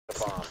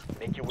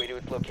your way to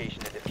its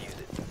location and defuse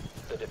it.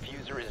 The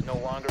diffuser is no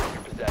longer in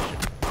your possession.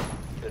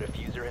 The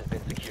diffuser has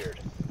been secured.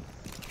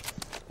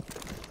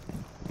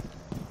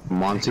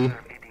 Monty?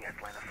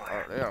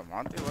 Oh, yeah,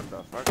 Monty, what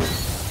the fuck?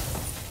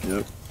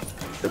 Yep.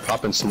 They're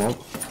popping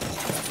smoke.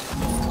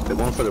 They're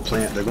going for the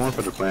plant. They're going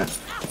for the plant.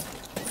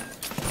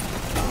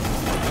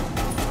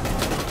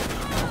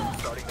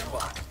 Starting the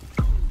clock.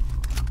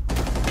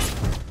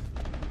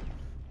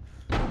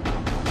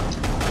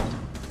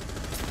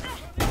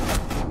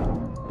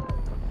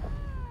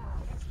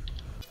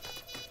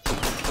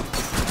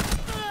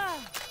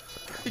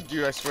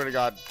 Dude, I swear to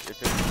God, if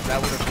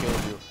that would have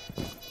killed you.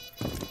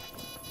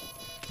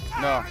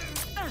 No.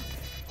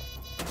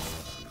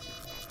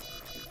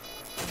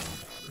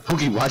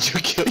 Pookie, why'd you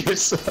kill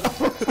yourself?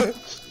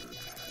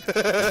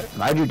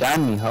 Why'd you die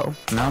on me, ho?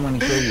 Now I'm gonna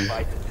kill you.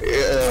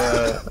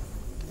 Yeah.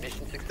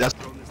 Mission success. That's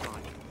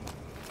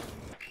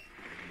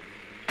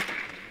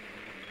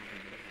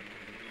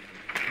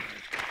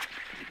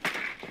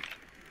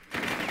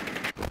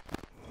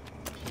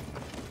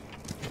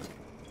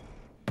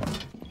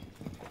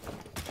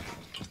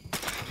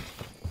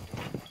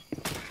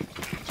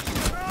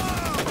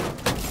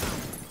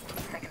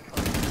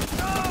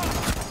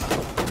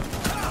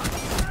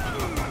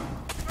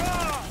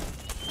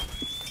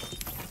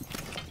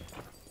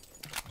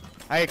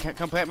Hey,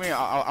 come plant me.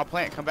 I'll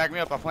plant. Come back me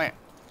up. I'll plant.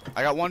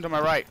 I got one to my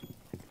right.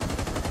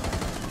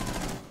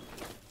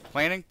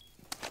 Planting.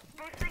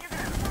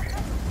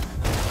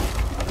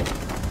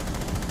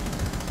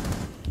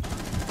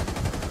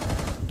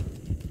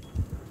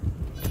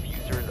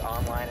 Diffuser is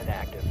online and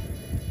active.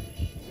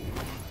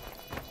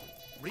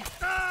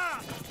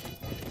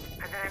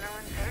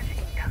 Adrenaline surge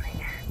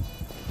incoming.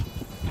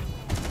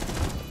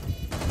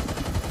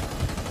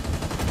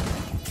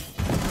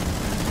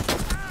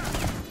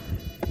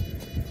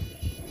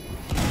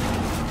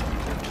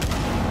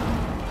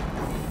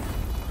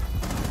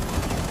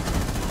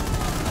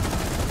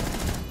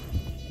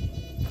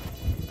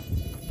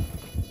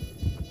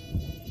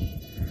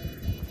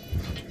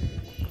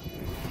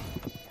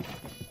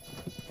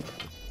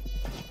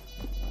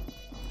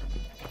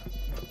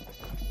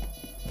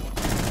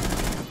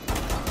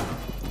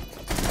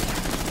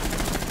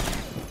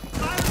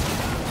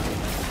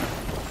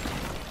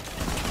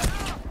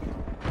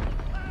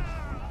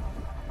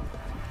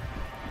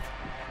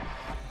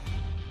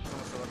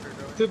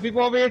 Two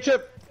people over here,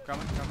 Chip.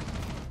 Coming.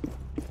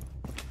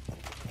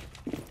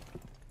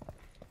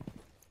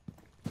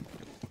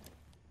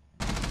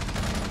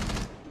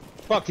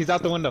 Fuck, he's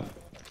out the window.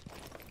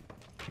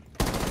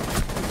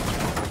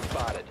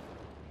 Spotted.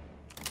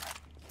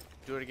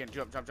 Do it again.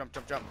 Jump.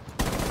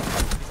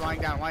 He's lying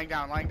down,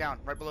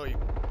 right below you.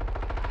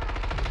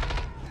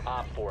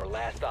 Op 4,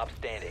 last stop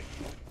standing.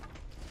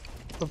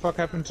 What the fuck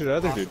happened to the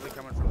other dude?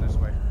 Possibly coming from this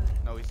way.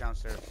 No, he's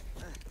downstairs.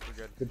 We're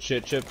good. Good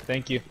shit, Chip.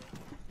 Thank you.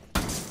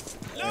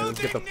 Alright,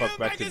 let's get the fuck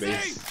back to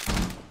base.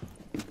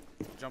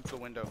 Jump the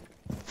window.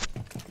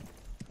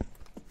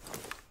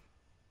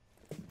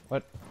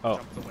 What? Oh.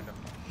 Jump the window.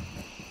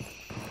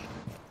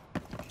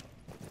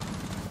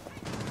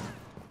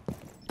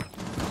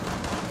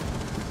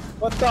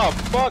 What the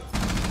fuck?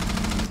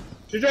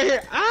 She's right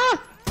here. Ah!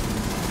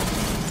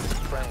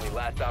 Friendly,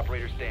 last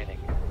operator standing.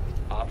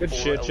 Op Good 4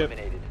 shit, Chip.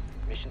 eliminated.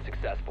 Mission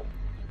successful.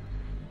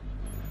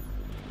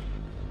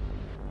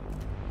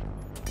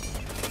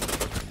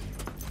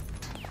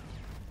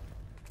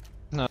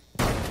 No.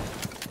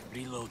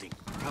 Reloading.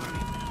 Cover me.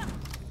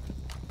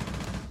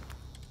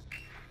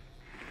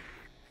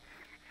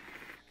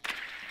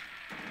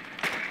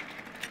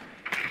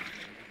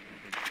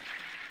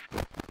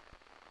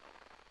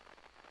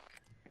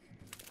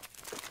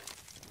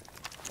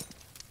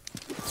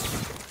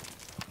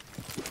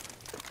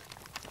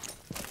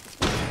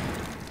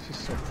 She's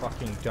so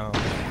fucking dumb. A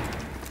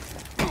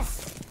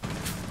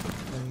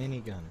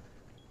minigun.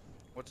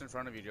 What's in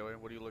front of you, Joey?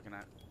 What are you looking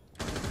at?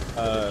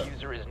 The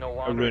diffuser is no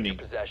longer in your Rooney.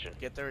 possession.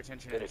 Get their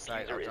attention The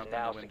inside. I'll diffuser is jump in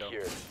now the window.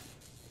 secured.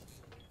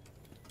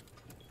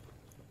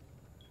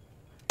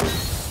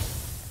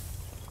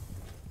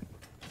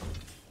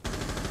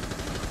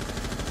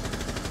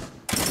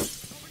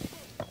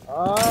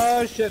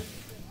 Oh shit.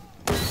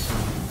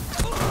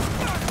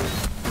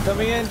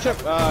 Coming in, Chip.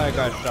 Oh, I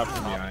got shot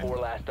from Op behind. 4,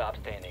 last stop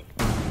standing.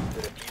 The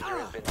diffuser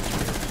has been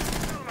secured.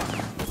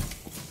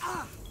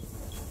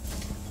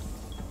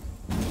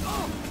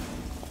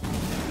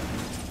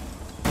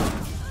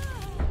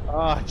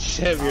 Oh,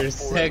 Chip, you're Op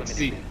 4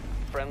 sexy. eliminated.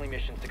 Friendly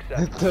mission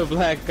successful. The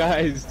black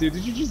guys, dude.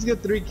 Did you just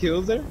get 3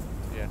 kills there?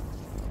 Yeah.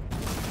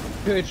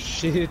 Good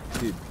shit,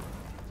 dude.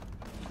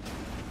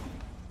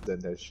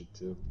 Did that shit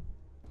too.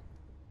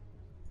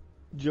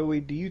 Joey,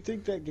 do you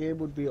think that game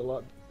would be a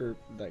lot, or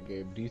that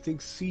game, do you think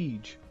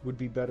Siege would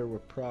be better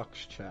with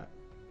prox chat?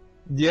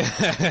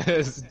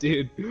 Yes,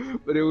 dude.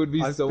 But it would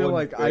be I so feel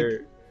like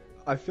unfair.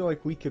 I feel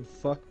like we could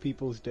fuck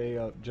people's day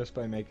up just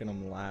by making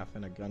them laugh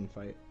in a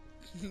gunfight.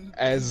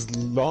 As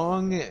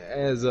long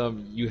as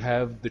you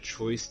have the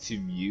choice to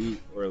mute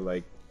or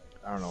like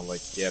I don't know,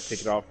 like yeah,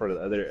 pick it off for the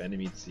other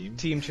enemy team.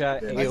 Team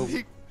chat, Yeah. I AO,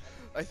 think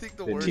I think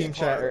the The worst team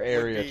chat part or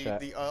area would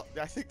be chat?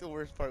 I think the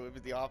worst part would be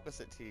the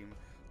opposite team,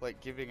 like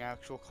giving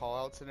actual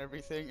callouts and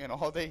everything, and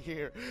all they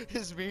hear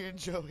is me and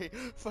Joey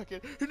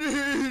fucking taking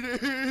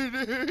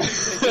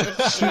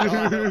a shit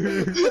on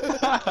him.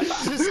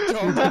 Just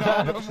dumping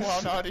on him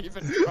while not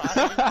even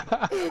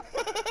trying.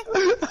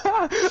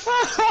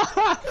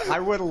 I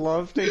would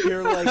love to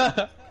hear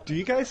like, do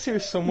you guys hear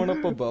someone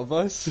up above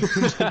us?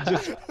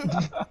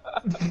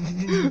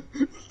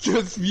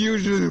 Just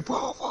usually.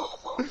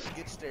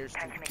 Get stairs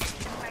Time too. to make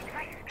sure my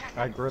device is plugged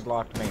I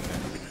gridlocked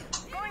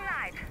maintenance. in. Going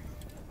live.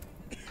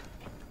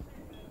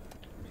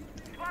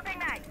 Swapping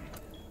mags.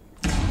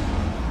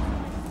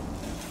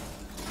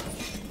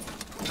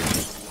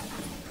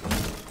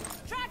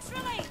 Tracks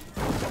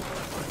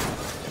released.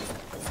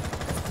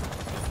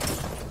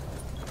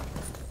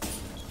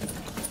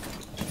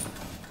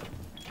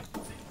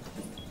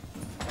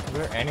 Is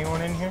there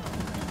anyone in here?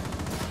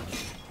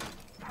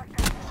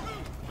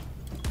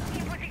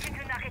 In position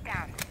to knock it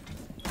down.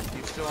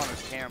 He's still on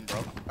his cam,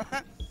 bro.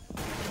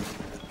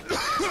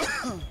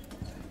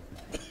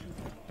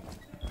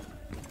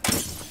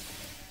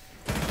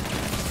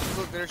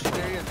 Look, there he is,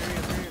 there he is,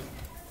 there he is.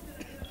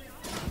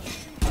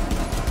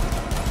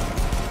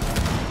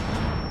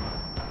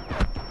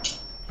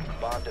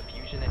 Bomb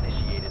diffusion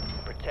initiated.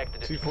 Protect the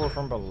diffuser. C4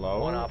 from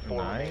below. One op four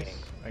Nice. remaining.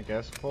 I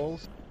guess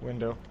pulls.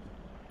 Window.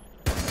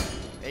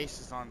 Ace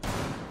is on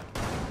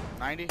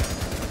 90.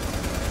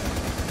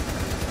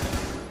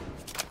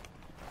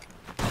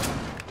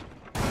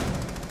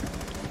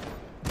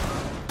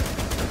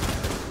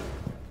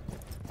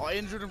 I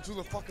injured him through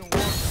the fucking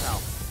wall now.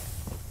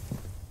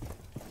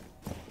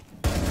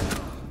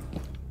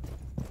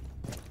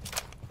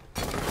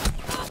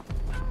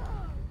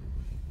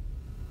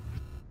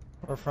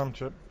 Where from,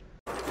 Chip?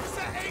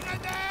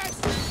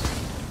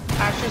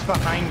 Ashes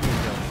behind you,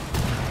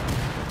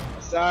 Joe.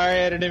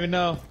 Sorry, I didn't even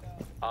know.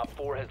 Op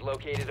 4 has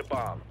located a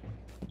bomb.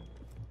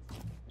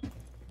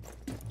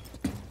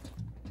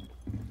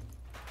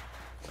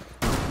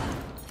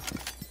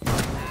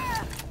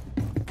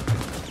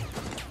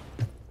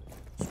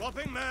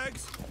 Swapping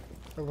mags.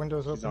 The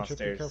window's open, Chip.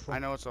 Be downstairs. careful. I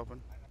know it's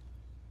open.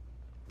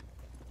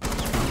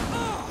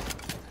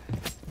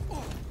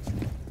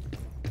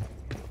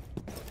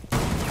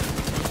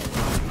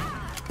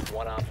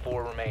 One op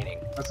 4 remaining.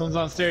 That someone's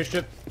on stairs,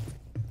 Chip.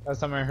 Last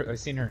time I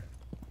seen her.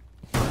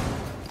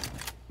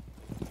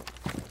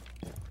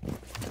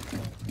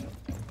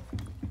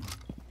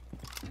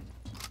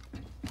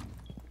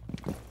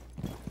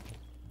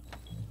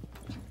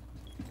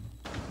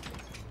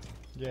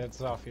 Yeah, it's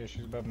Zofia.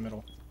 She's above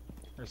middle.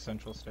 Or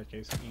central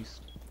staircase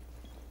east.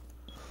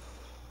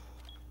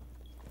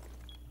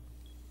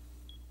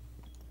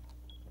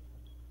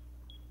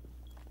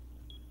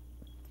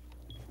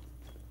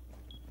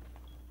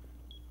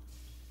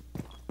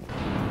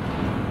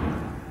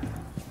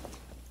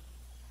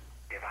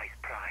 Device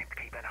primed.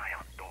 Keep an eye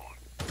on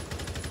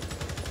door.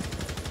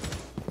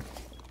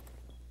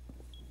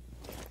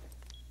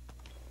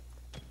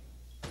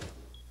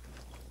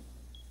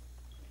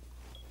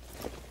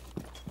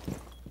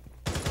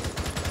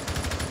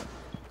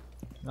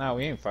 Nah,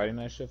 we ain't fighting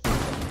that shit.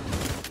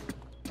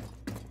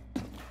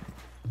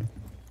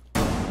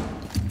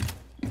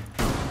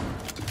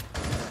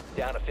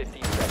 Down to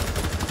 15 seconds.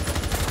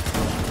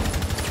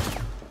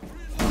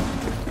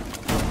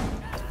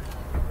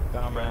 Friendly's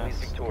Dumbass.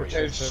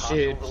 victorious. Oh, Hostiles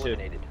shit.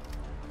 eliminated.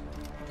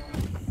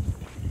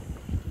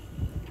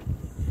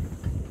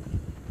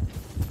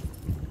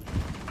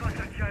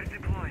 Cluster charge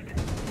deployed.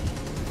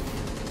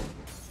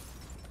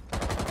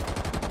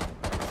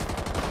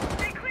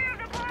 Stay clear of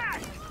the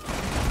blast.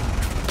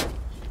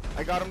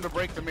 I got him to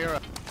break the mirror.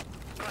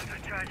 Cluster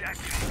charge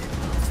activated.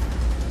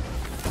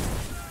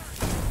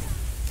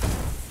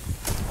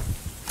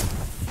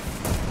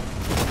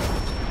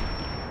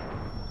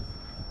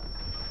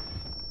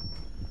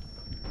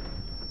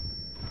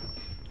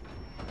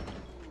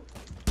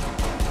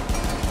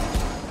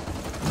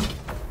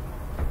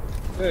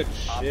 Good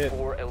Op shit.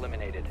 4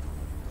 eliminated.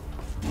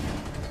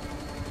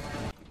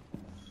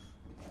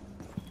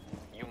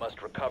 You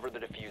must recover the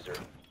diffuser.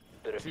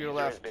 The diffuser To your has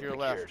left, been to your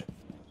secured. left.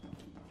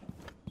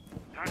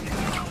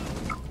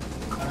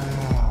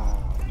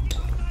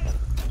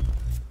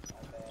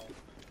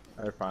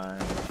 They're fine.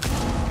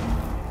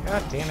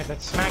 God damn it,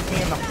 that smacked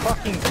me in the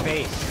fucking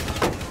face.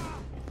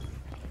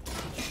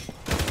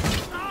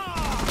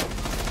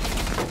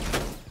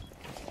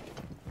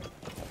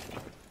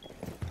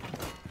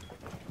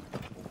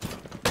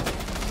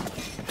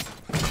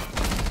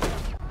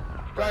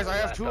 Guys, I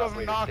have Last two of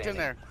them operator knocked in standing.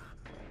 there.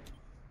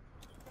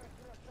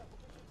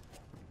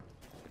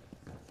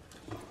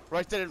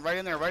 Right there, right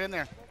in there, right in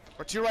there.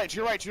 Or to your right, to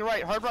your right, to your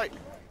right, hard right.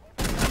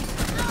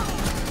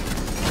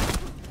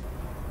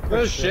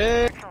 Good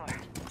shit. Floor.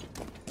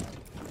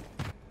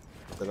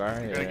 Did I?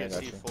 You're Yeah, gonna I get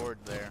got you. C4'd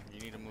there. You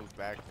need to move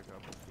back a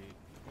couple feet.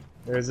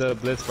 There's a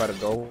blitz by the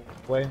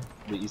doorway,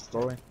 the east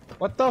doorway.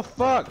 What the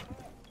fuck?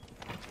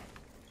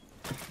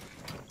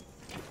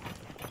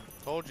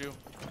 Told you.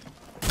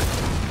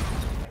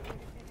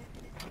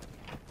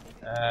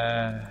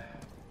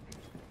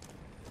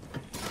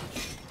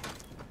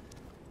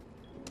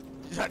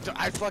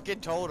 I fucking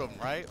told him,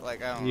 right?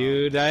 Like, I don't know.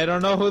 Dude, I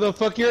don't know who the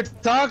fuck you're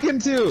talking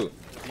to!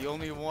 The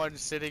only one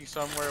sitting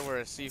somewhere where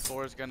a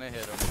C4 is gonna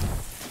hit him.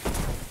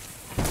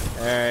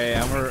 Alright,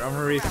 I'm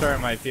gonna restart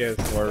my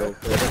PS4 real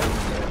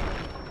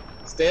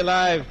quick. Stay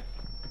alive!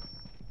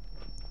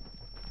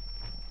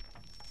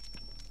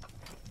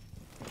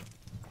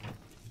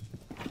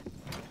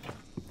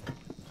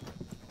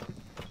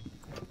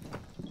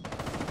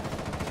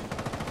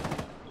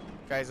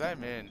 Guys,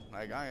 I'm in.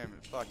 Like, I am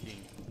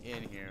fucking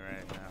in here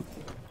right now.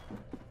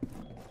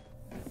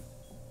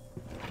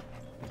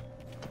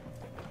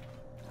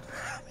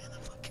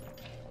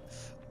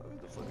 I'm in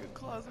the fucking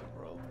closet,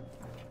 bro.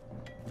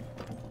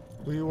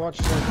 Will you watch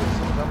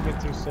staircase? Don't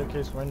get through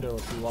staircase window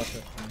if you watch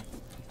it.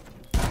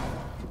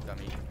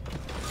 Dummy.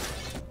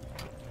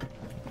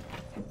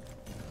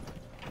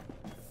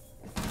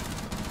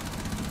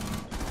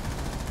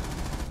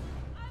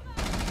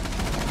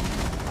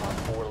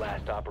 Op 4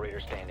 last operator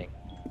standing.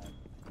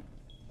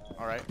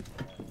 Alright.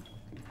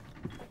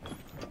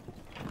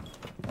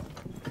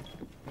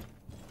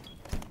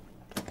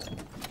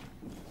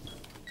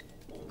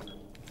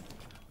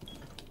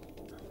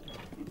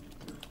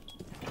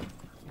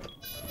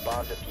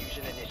 Bomb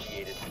diffusion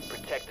initiated.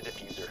 Protect the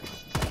diffuser.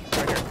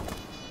 Right here.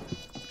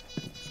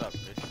 What's up,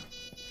 bitch?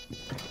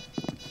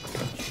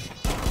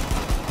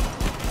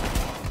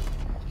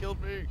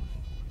 Killed me.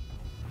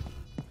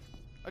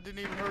 I didn't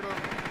even hurt him.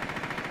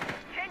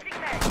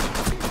 Changing mag.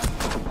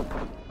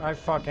 I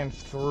fucking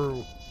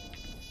threw.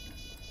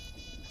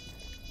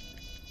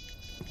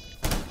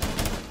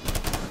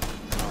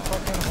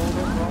 Fucking hold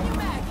it, bro.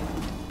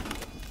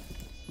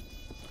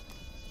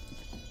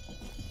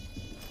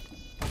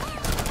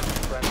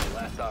 Friendly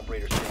last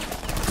operator standing.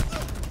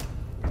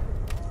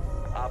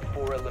 Op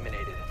 4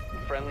 eliminated.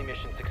 Friendly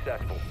mission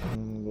successful.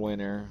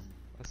 Winner.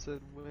 I said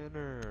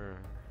winner.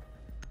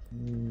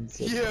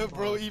 Yeah,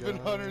 bro, even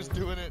Hunter's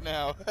doing it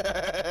now.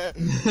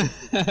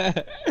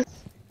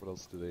 What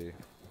else do they?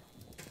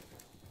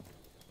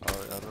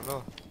 I don't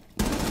know.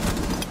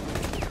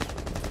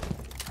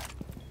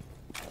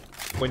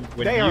 When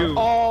They you are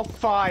all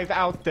 5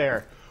 out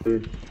there.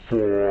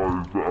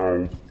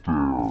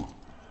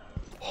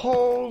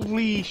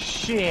 Holy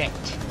shit!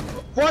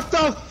 what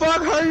the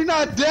fuck? How are you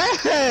not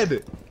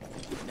dead?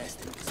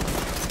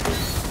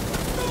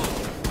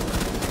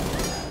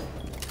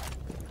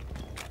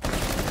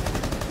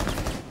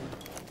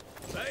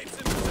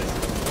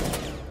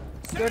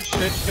 Good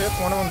shit, Chip.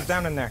 One of them's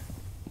down in there.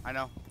 I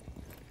know.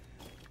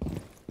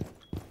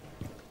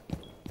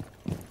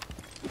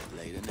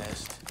 Lay the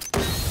nest.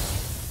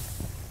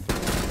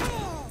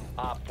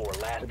 Op 4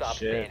 last Good op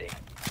shit. standing.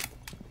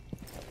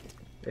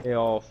 They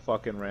all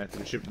fucking ran to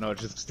the ship. No,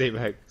 just stay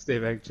back,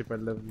 Chip. I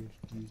love you.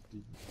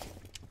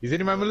 He's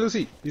in my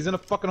Lucy. He's in a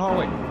fucking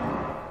hallway.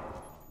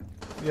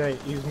 Yeah,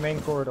 he's main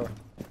corridor.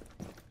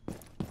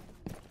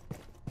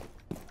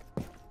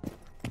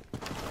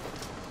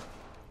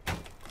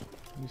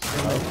 You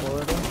see main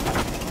corridor?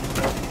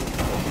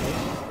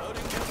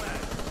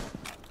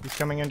 He's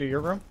coming into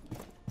your room?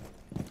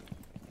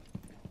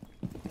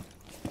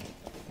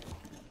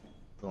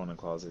 Go in the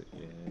closet.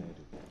 Yeah.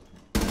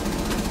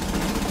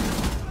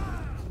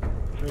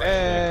 Dude.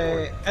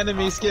 Hey,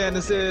 enemy scan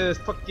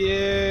assist. Fuck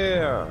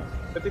yeah.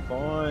 50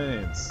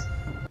 points.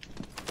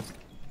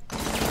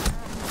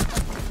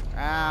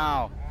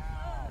 Ow.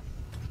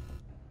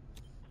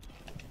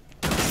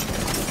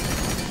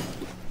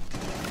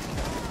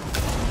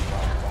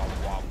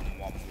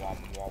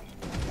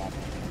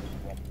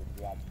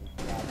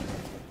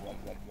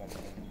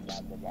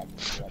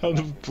 How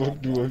the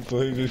fuck do I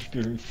play this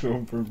game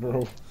sober,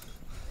 bro?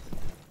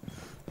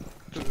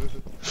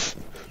 This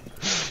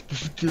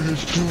game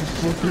is too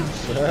fucking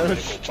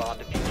fast. Bomb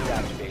diffuser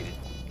activated.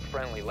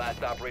 Friendly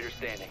last operator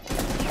standing.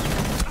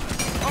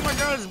 Oh my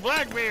god, it's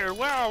Blackbeard!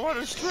 Wow, what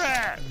a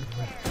strat!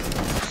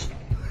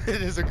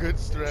 It is a good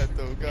strat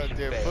though,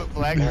 goddamn. Put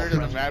Blackbeard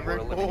in the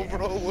Maverick hole,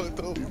 bro, what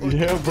the fuck?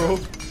 Yeah, bro.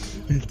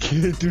 You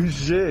can't do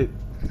shit.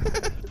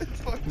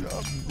 It's fucked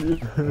up.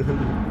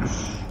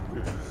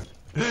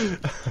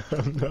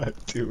 I'm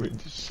not doing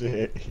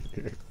shit.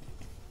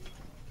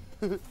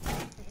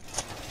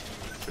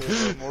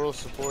 Moral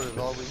support is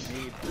all we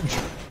need.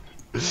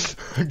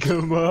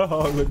 Come on,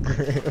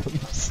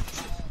 holograms.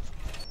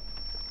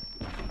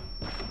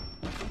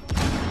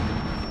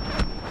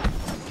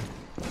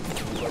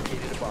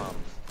 Located a bomb.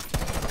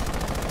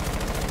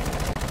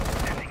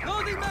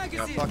 Loading Yeah,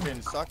 magazine.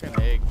 fucking suck an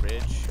egg,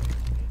 bitch.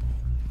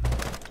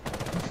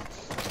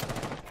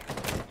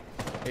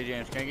 Hey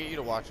James, can I get you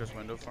to watch this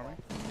window for me?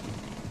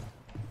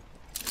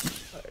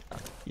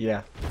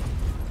 Yeah,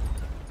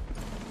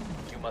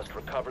 You must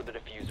recover the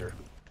diffuser.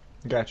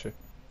 gotcha.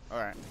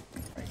 Alright.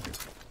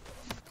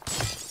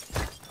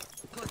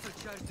 Cluster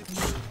charge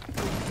deployed.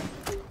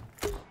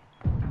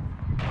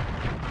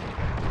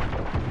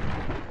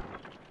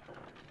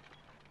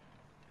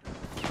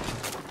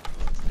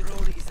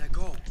 Drone is a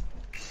go.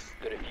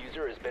 The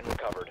diffuser has been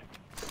recovered.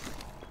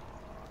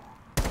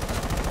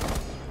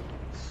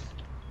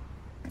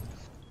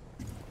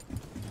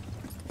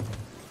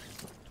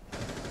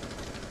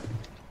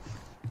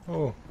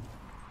 Oh,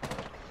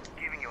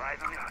 Giving you eyes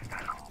on the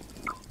hostile.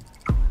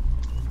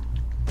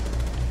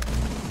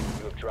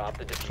 You have dropped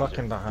the diffuser.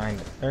 Fucking behind.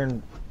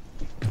 They're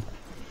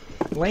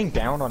laying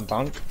down on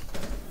bunk.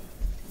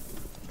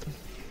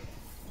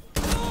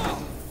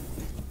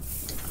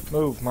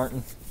 Move,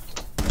 Martin.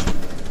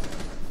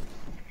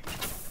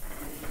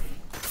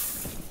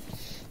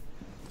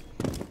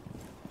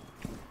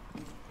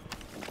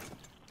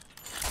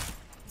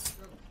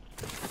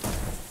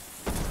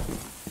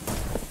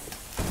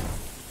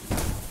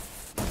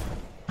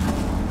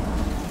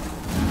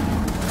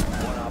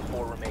 One op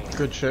 4 remaining.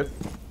 Good shit.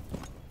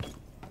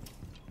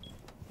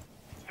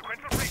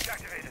 Sequential breach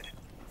activated.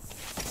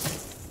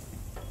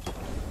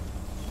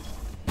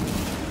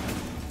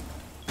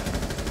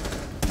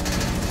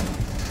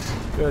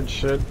 Good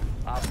shit.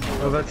 Op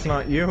 4 Oh, that's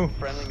not you.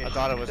 friendly I mission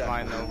thought it was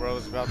mine successful. though, bro. It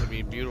was about to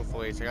be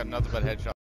beautiful ace. I got nothing but headshots.